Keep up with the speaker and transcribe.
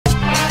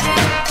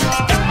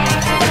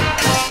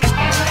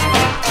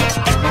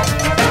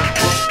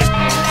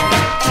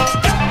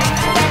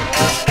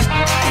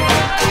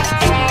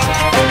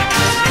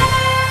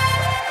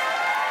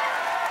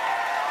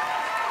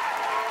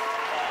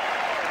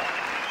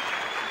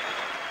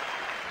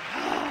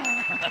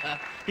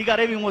He got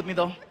even with me,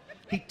 though.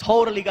 He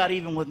totally got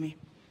even with me.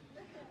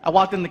 I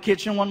walked in the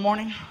kitchen one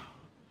morning.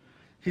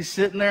 He's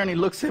sitting there, and he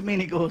looks at me,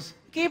 and he goes,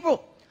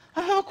 Gabriel,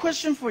 I have a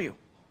question for you.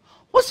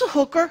 What's a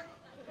hooker?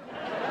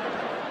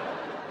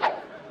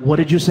 What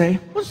did you say?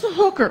 What's a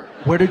hooker?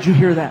 Where did you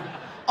hear that?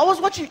 I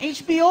was watching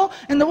HBO,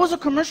 and there was a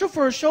commercial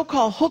for a show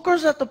called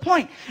Hookers at the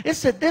Point. It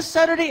said, this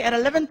Saturday at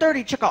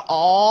 11:30, check out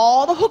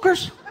all the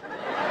hookers.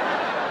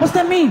 What's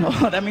that mean?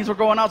 Oh, that means we're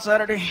going out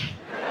Saturday.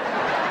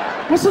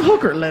 What's a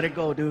hooker? Let it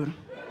go, dude.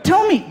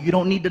 Tell me. You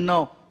don't need to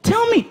know.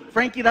 Tell me.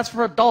 Frankie, that's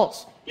for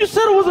adults. You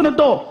said it was an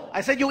adult.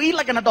 I said you eat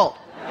like an adult.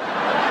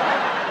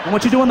 And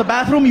what you do in the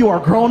bathroom, you are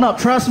grown up,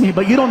 trust me,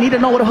 but you don't need to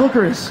know what a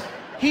hooker is.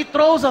 He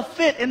throws a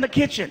fit in the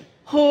kitchen.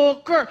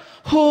 Hooker,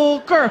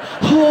 hooker,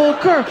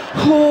 hooker,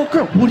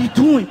 hooker. What are you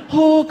doing?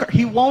 Hooker.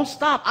 He won't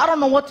stop. I don't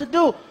know what to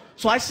do.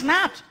 So I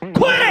snapped.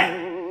 Quit it!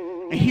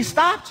 And he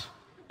stopped.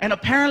 And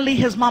apparently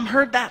his mom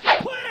heard that.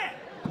 Quit it!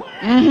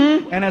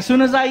 Mm-hmm. And as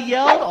soon as I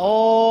yelled,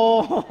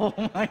 oh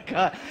my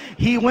God,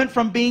 he went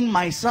from being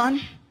my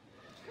son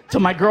to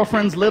my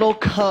girlfriend's little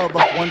cub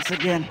once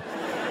again.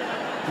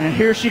 And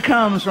here she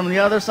comes from the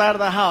other side of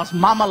the house,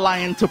 mama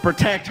lion to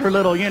protect her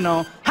little, you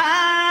know.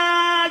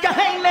 Ha!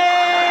 Yahele!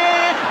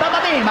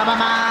 Ba-ba-bee,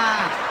 ma-ma-ma!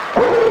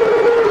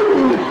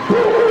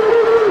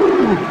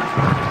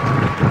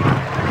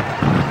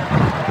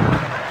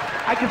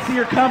 I can see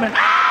her coming.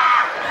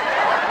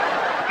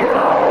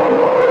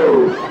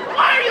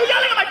 Why are you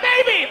yelling at my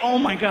baby? Oh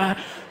my God.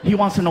 He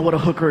wants to know what a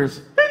hooker is.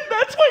 And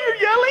that's why you're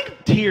yelling?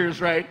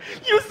 Tears, right?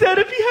 You said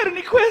if he had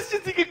any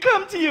questions, he could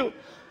come to you.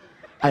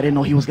 I didn't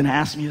know he was going to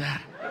ask me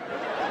that.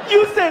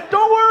 You said,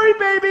 don't worry,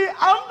 baby.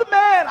 I'm the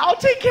man. I'll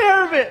take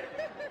care of it.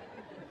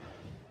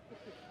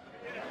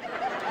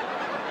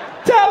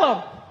 Tell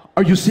him.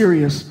 Are you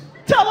serious?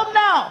 Tell him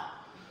now.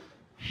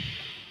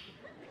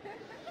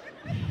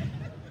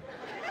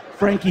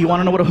 Frankie, you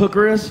want to know what a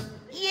hooker is?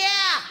 Yeah.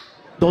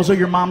 Those are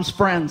your mom's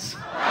friends.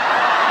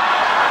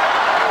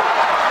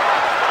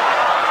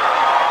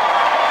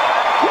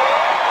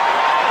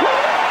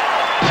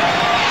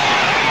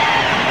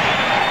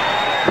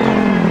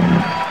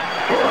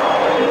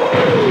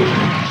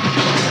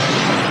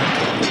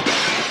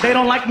 They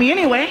don't like me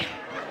anyway.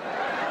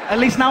 At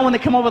least now when they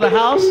come over the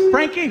house.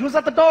 Frankie, who's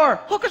at the door?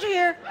 Hookers are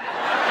here.